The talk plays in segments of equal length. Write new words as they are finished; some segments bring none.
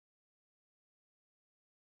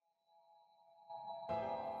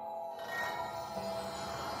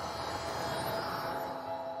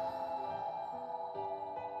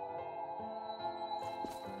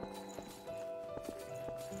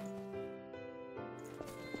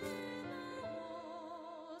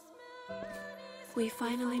We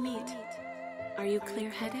finally meet. Are you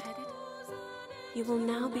clear-headed? You will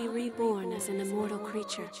now be reborn as an immortal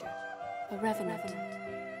creature, a revenant.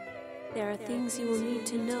 There are things you will need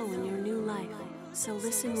to know in your new life, so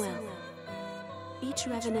listen well. Each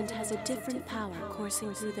revenant has a different power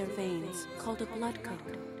coursing through their veins, called a blood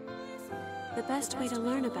code. The best way to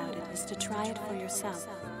learn about it is to try it for yourself.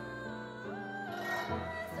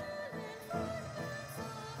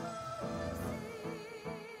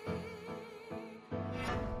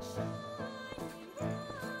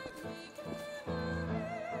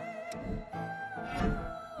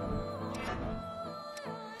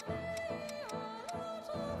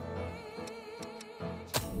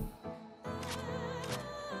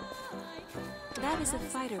 That is a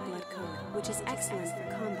fighter blood code, which is excellent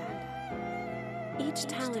for combat. Each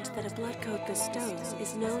talent that a blood code bestows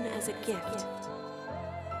is known as a gift.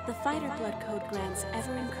 The fighter blood code grants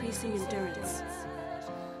ever-increasing endurance.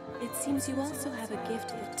 It seems you also have a gift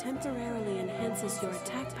that temporarily enhances your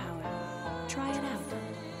attack power. Try it out.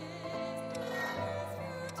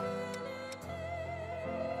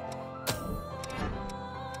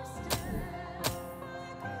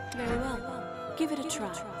 Very well. Give it a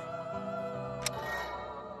try.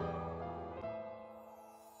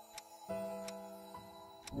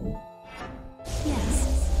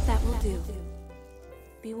 Yes, that will do.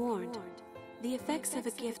 Be warned, the effects of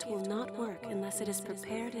a gift will not work unless it is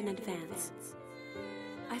prepared in advance.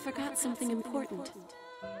 I forgot something important.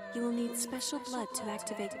 You will need special blood to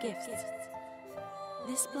activate gifts.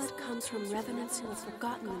 This blood comes from revenants who have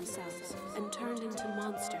forgotten themselves and turned into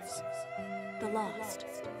monsters, the Lost.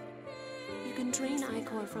 You can drain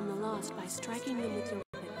Ichor from the Lost by striking them with your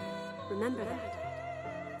weapon. Remember that.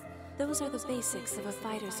 Those are the basics of a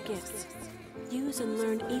fighter's gifts. Use and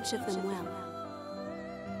learn each of them well.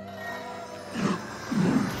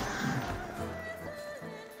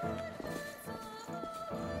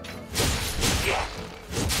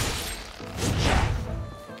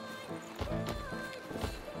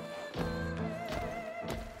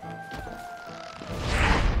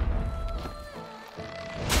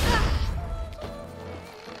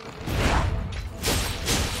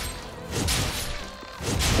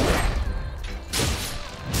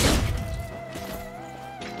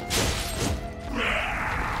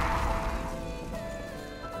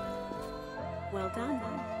 Well done.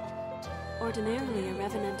 Ordinarily, a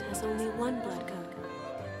revenant has only one blood code,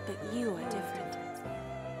 but you are different.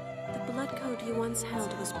 The blood code you once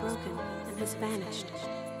held was broken and has vanished.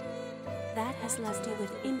 That has left you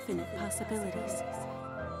with infinite possibilities.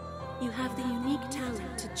 You have the unique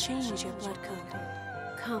talent to change your blood code.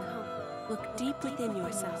 Come, look deep within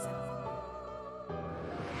yourself.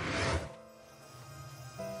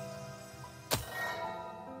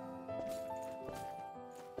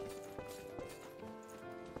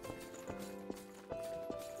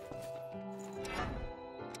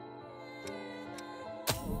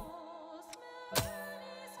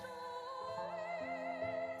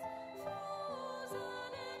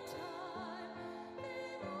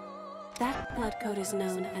 That blood code is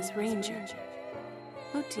known as Ranger.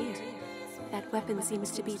 Oh dear, that weapon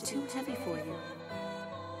seems to be too heavy for you.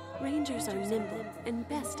 Rangers are nimble and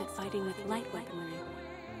best at fighting with light weaponry.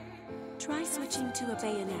 Try switching to a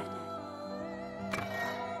bayonet.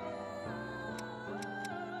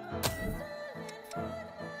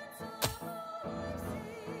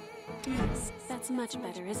 Yes, that's much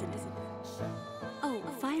better, isn't it? Oh,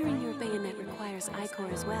 firing your bayonet requires Ichor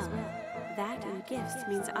as well. That and gifts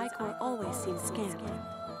means Ichor always seems scant.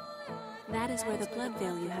 That is where the blood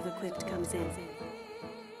veil you have equipped comes in.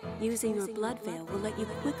 Using your blood veil will let you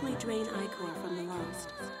quickly drain Ichor from the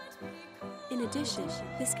Lost. In addition,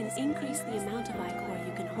 this can increase the amount of Ichor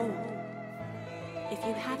you can hold. If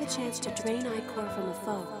you have a chance to drain Ichor from a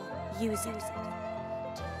foe, use it.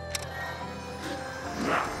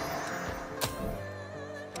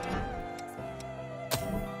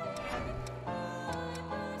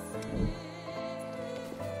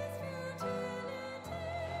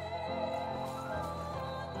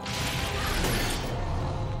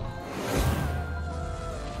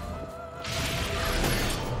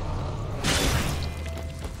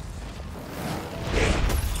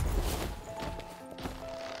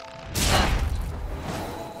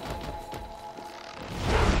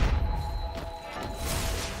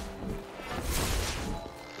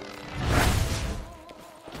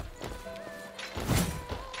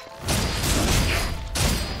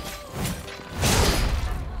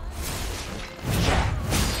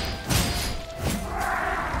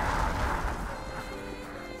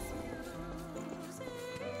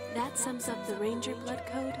 That sums up the Ranger blood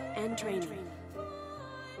code and training.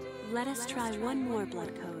 Let us try one more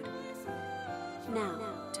blood code, Now,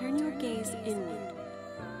 turn your gaze inward.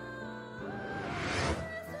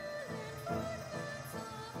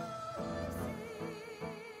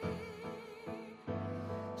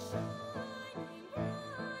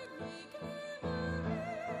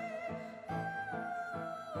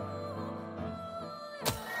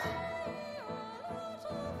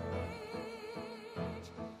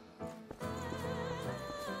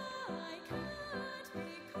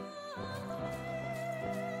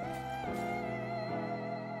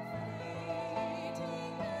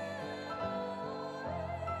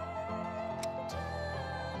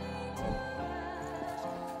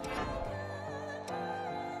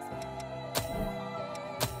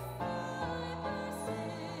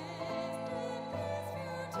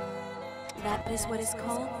 That is what is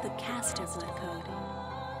called the Caster Blood Code.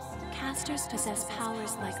 Casters possess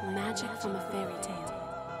powers like magic from a fairy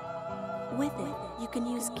tale. With it, you can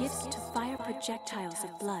use gifts to fire projectiles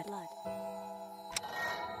of blood.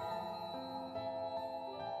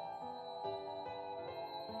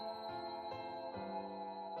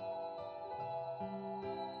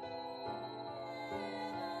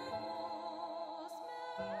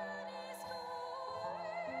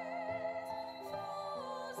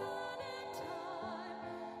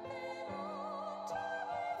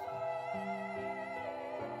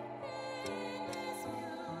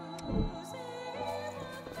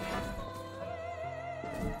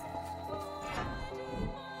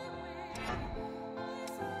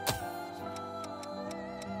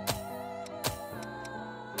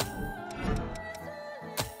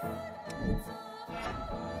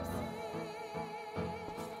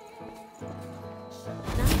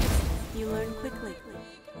 Nice. You learn quickly.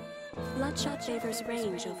 Bloodshot favors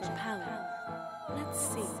range over power. Let's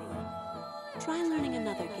see. Try learning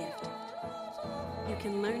another gift. You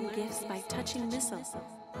can learn gifts by touching missiles.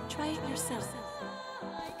 Try it yourself.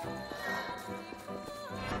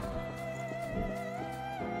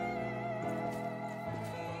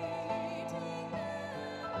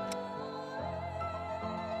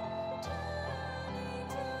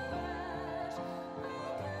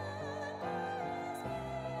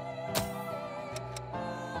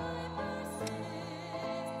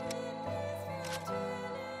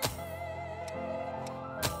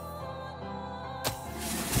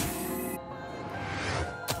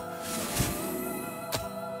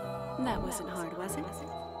 That wasn't hard, was it?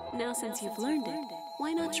 Now since you've learned it,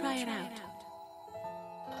 why not try it out?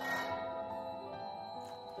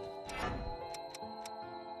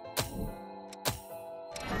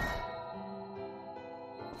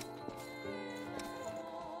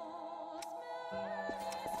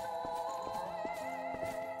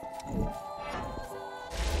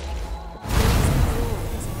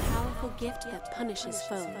 Is a powerful gift that punishes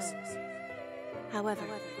foes. However,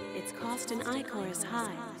 its cost in Ichor is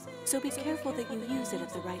high, so be careful that you use it at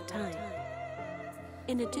the right time.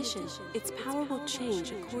 In addition, its power will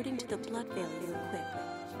change according to the blood veil you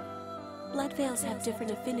equip. Blood veils have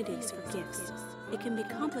different affinities for gifts. It can be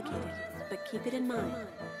complicated, but keep it in mind.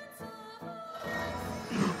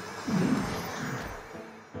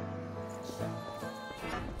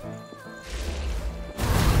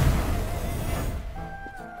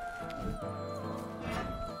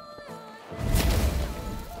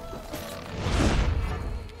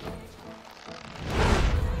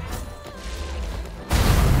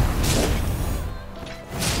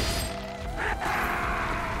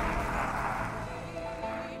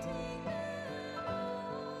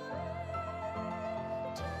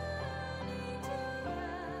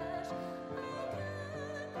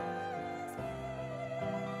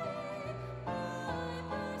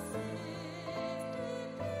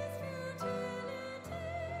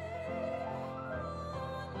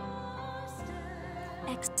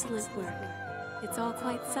 Excellent work. It's all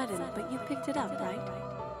quite sudden, but you picked it up,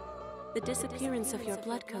 right? The disappearance of your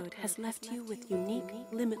blood code has left you with unique,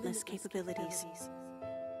 limitless capabilities.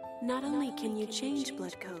 Not only can you change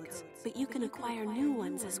blood codes, but you can acquire new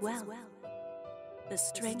ones as well. The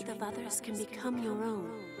strength of others can become your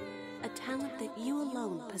own, a talent that you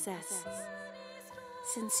alone possess.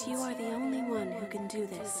 Since you are the only one who can do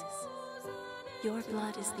this, your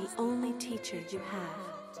blood is the only teacher you have.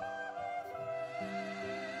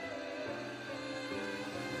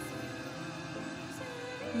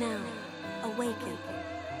 Now, awaken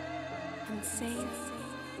and save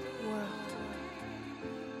the world.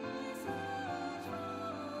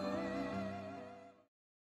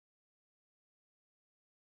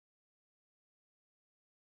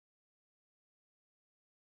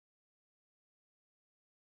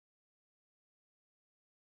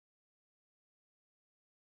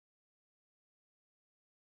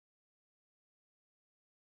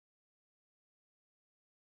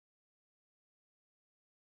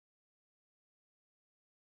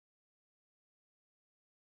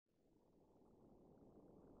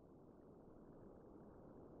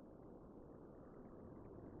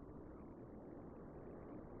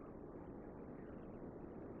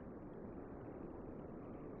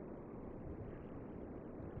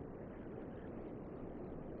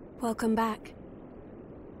 Welcome back.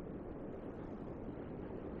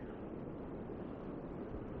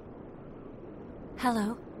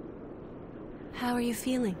 Hello. How are you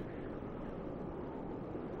feeling?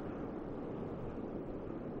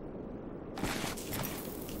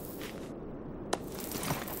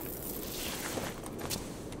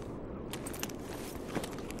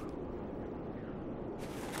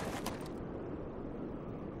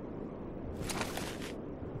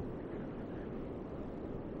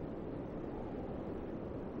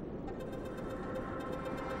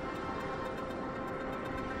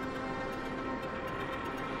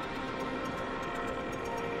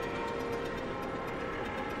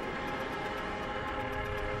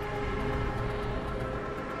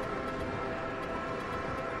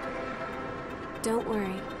 Don't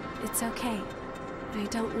worry, it's okay. I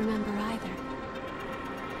don't remember either.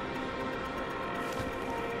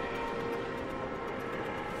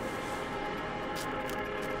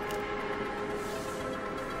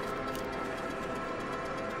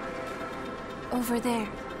 Over there.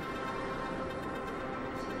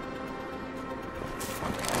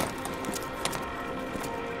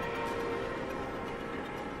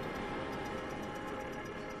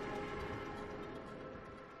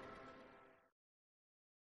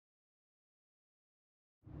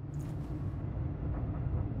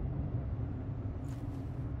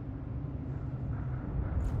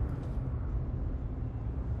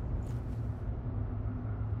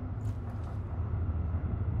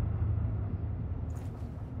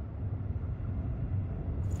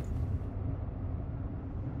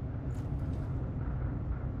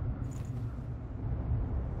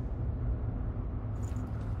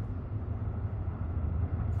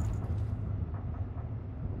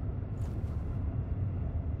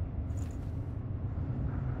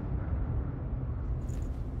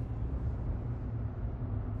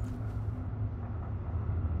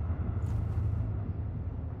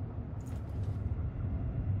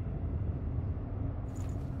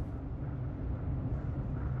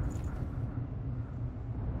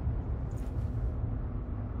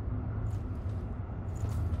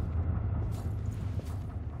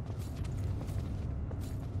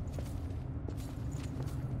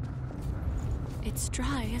 It's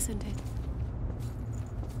dry, isn't it?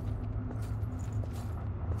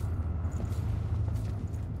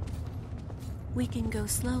 We can go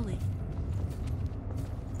slowly.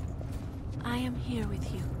 I am here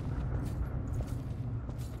with you.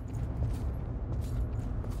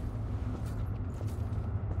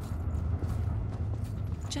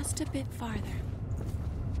 Just a bit farther.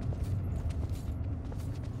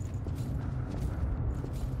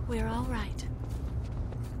 We're all right.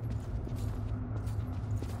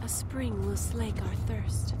 A spring will slake our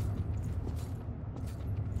thirst.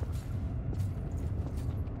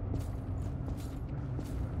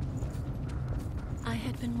 I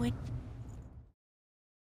had been waiting.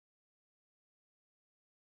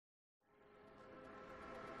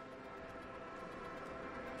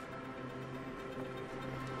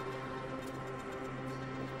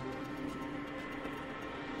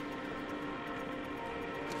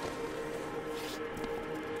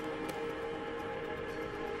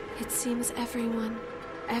 It seems everyone,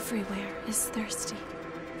 everywhere, is thirsty.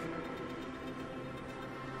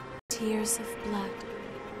 Tears of blood.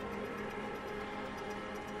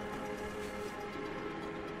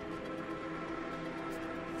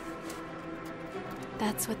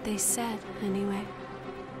 That's what they said, anyway.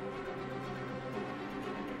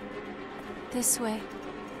 This way.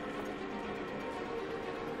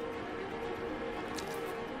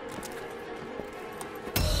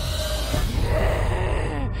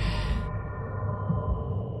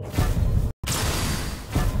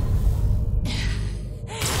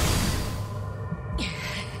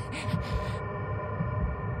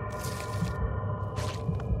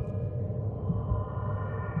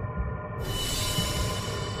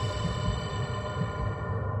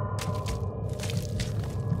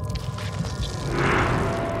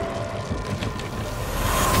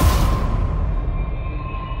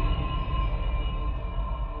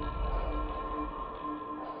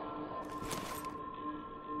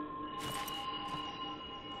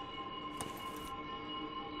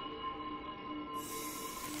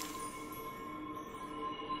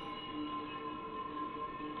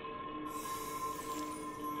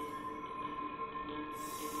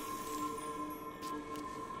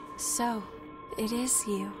 So, it is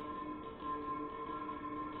you.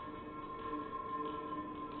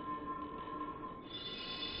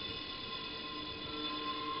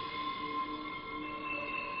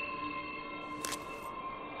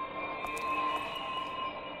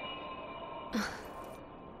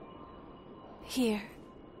 Here.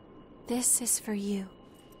 This is for you.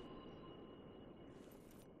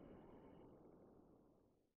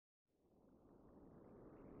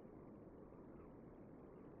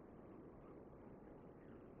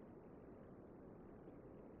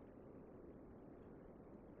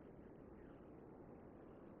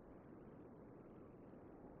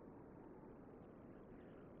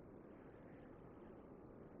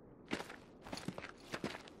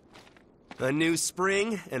 A new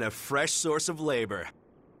spring and a fresh source of labor.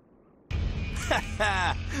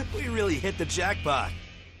 Ha! We really hit the jackpot.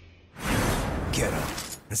 Get up.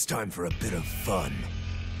 It's time for a bit of fun.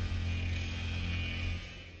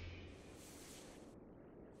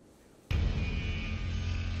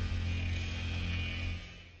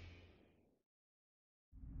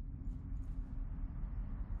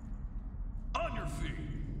 On your feet.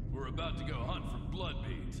 We're about to go hunt for blood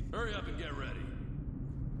beads. Hurry up and get ready.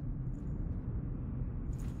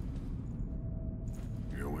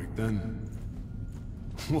 You awake then?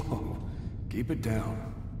 Whoa, keep it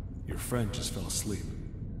down. Your friend just fell asleep.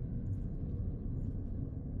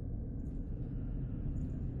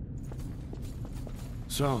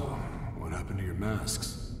 So, what happened to your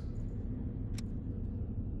masks?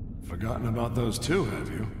 Forgotten about those too, have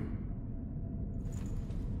you?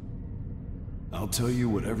 I'll tell you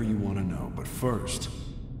whatever you want to know, but first,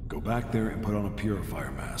 go back there and put on a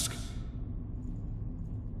purifier mask.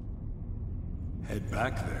 Head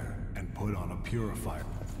back there and put on a purifier.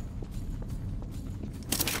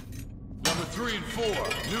 Number 3 and 4,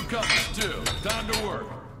 newcomers too. Time to work.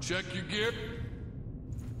 Check your gear.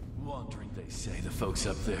 Wandering, they say, the folks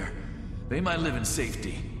up there. They might live in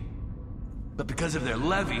safety. But because of their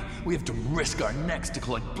levy, we have to risk our necks to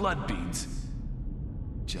collect blood beads.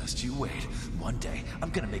 Just you wait. One day, I'm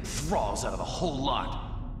gonna make thralls out of the whole lot.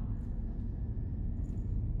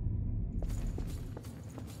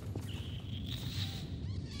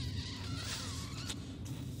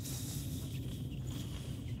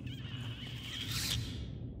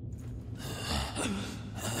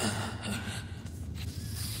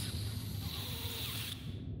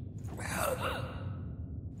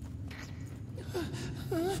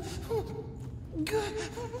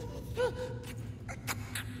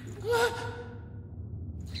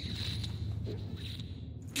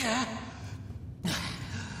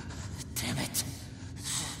 Damn it.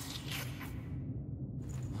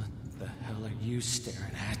 What the hell are you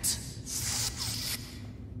staring at?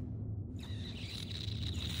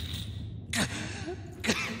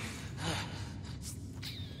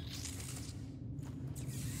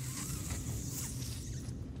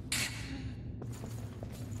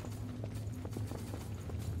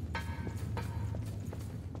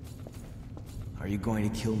 Are you going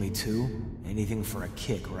to kill me too? Anything for a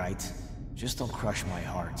kick, right? Just don't crush my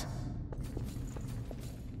heart.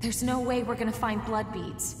 There's no way we're gonna find blood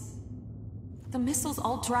beads. The missile's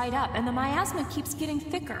all dried up, and the miasma keeps getting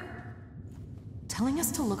thicker. Telling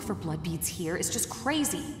us to look for blood beads here is just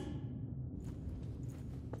crazy.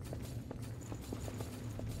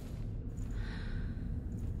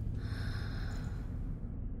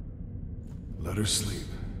 Let her sleep.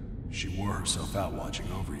 She wore herself out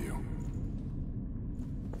watching over you.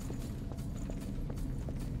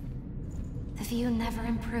 The view never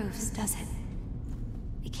improves, does it?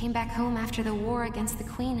 We came back home after the war against the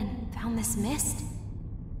Queen and found this mist.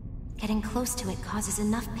 Getting close to it causes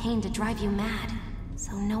enough pain to drive you mad,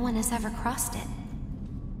 so no one has ever crossed it.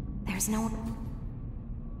 There's no...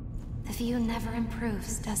 The view never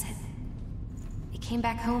improves, does it? We came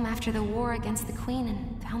back home after the war against the Queen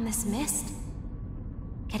and found this mist.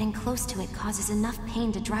 Getting close to it causes enough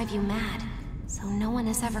pain to drive you mad, so no one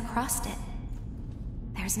has ever crossed it.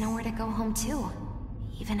 There's nowhere to go home to,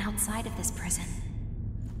 even outside of this prison.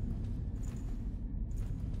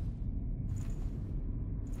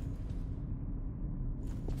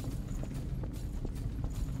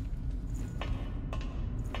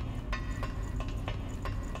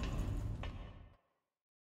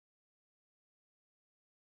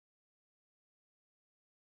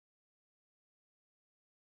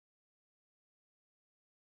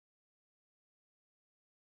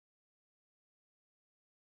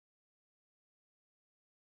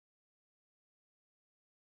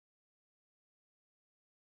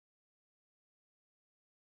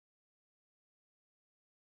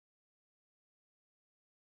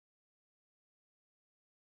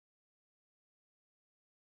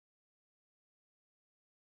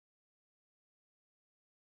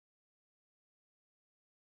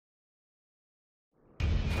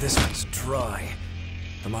 This one's dry.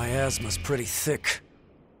 The miasma's pretty thick.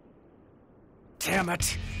 Damn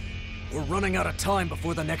it! We're running out of time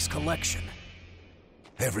before the next collection.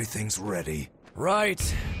 Everything's ready. Right.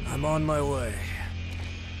 I'm on my way.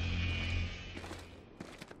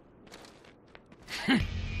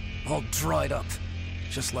 All dried up,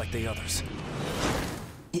 just like the others.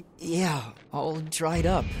 Yeah, all dried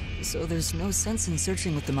up. So there's no sense in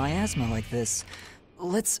searching with the miasma like this.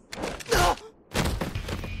 Let's...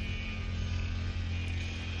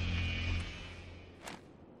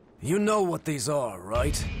 You know what these are,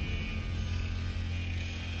 right?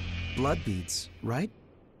 Blood beads, right?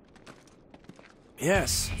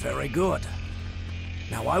 Yes, very good.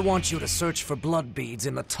 Now I want you to search for blood beads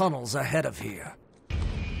in the tunnels ahead of here.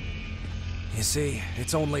 You see,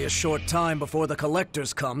 it's only a short time before the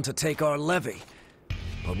collectors come to take our levy.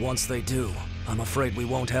 But once they do, I'm afraid we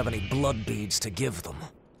won't have any blood beads to give them.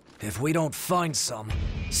 If we don't find some,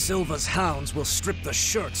 Silva's hounds will strip the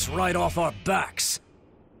shirts right off our backs.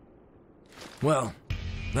 Well,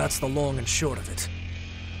 that's the long and short of it.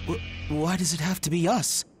 Why does it have to be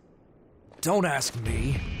us? Don't ask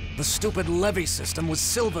me. The stupid levy system was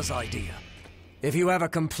Silva's idea. If you have a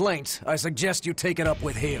complaint, I suggest you take it up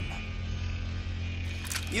with him.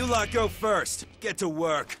 You lot go first. Get to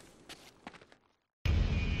work.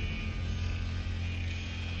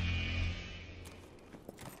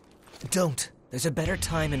 Don't. There's a better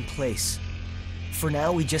time and place. For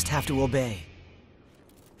now, we just have to obey.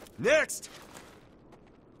 Next!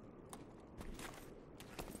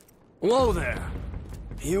 Whoa there.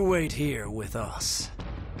 You wait here with us.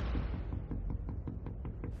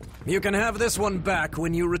 You can have this one back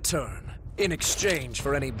when you return. In exchange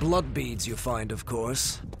for any blood beads you find, of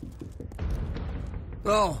course.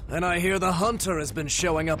 Oh, and I hear the hunter has been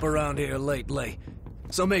showing up around here lately.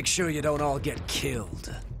 So make sure you don't all get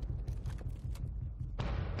killed.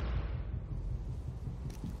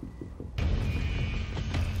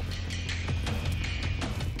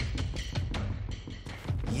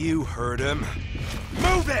 You heard him.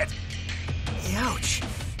 Move it! Ouch!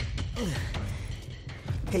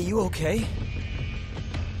 Hey, you okay?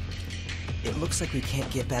 It looks like we can't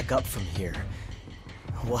get back up from here.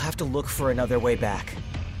 We'll have to look for another way back.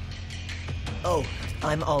 Oh,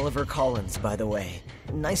 I'm Oliver Collins, by the way.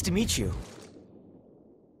 Nice to meet you.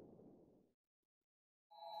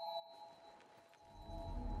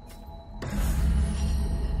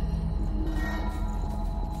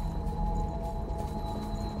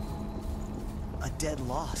 A dead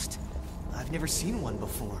lost. I've never seen one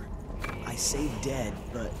before. I say dead,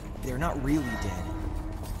 but they're not really dead.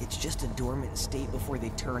 It's just a dormant state before they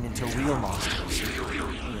turn into real monsters.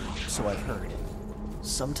 So I've heard.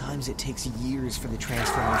 Sometimes it takes years for the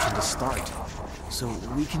transformation to start, so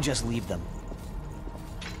we can just leave them.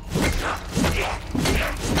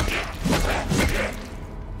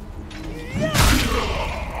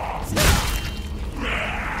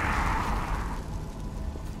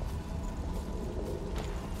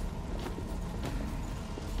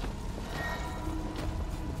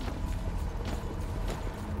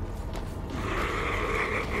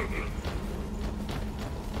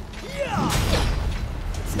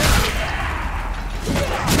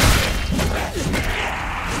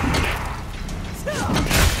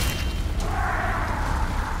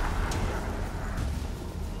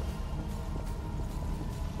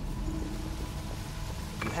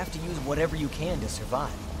 You have to use whatever you can to survive.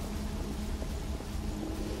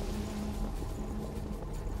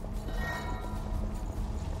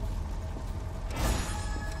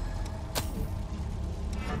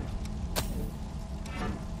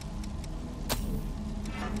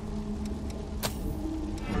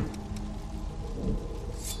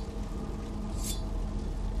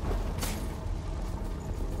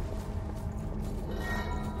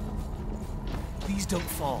 Please don't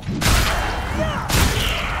fall.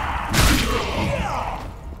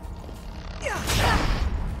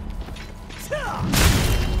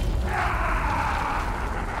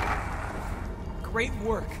 Great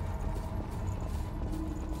work.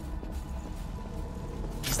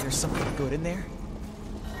 Is there something good in there?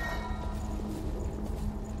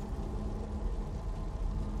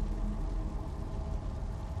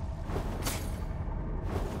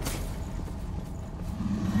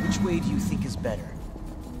 Which way do you think is better?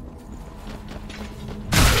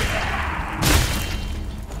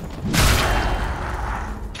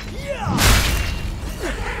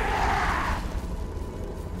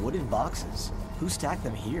 Wooden boxes? Who stacked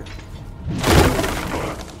them here?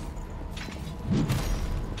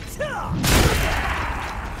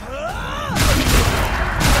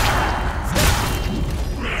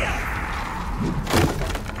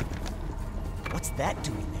 What's that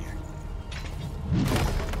doing there?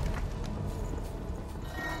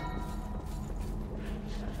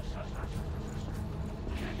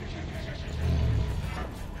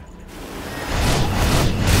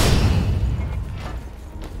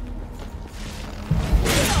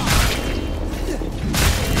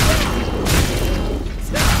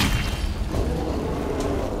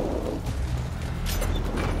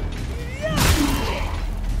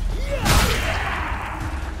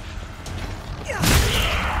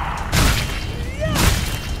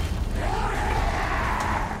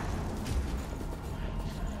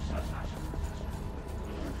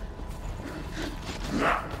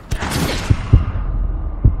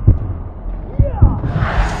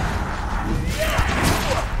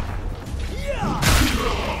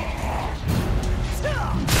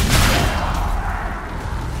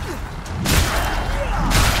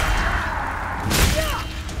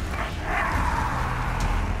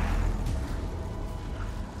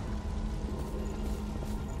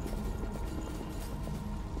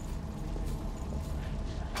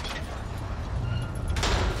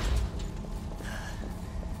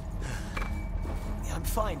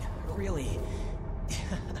 fine, really.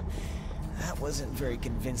 That wasn't very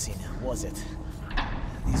convincing, was it?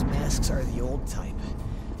 These masks are the old type.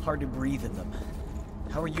 Hard to breathe in them.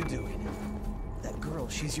 How are you doing? That girl,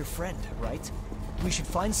 she's your friend, right? We should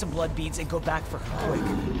find some blood beads and go back for her, quick.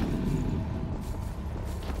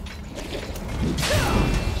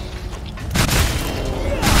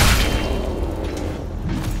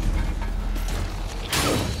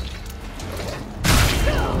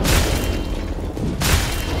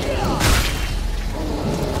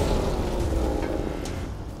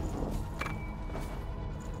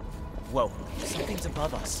 Whoa, something's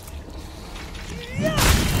above us.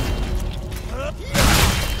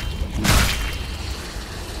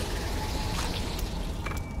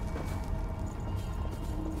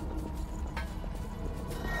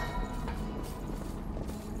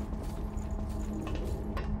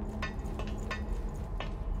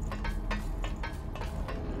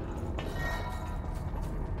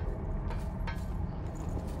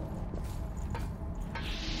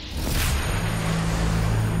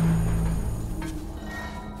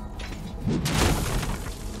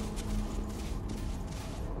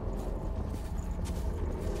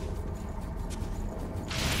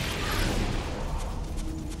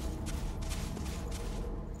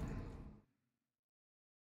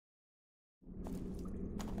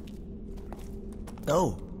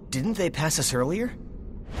 Oh, didn't they pass us earlier?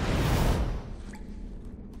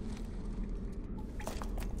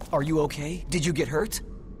 Are you okay? Did you get hurt?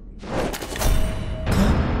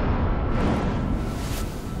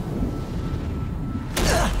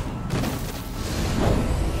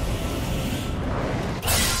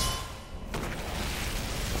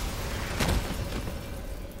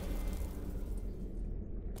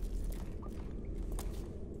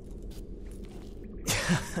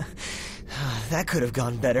 That could have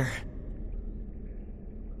gone better.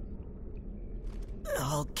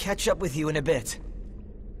 I'll catch up with you in a bit.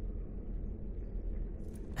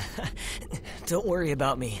 Don't worry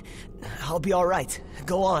about me. I'll be all right.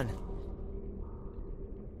 Go on.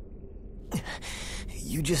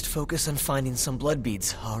 You just focus on finding some blood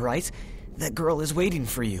beads, all right? That girl is waiting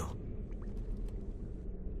for you.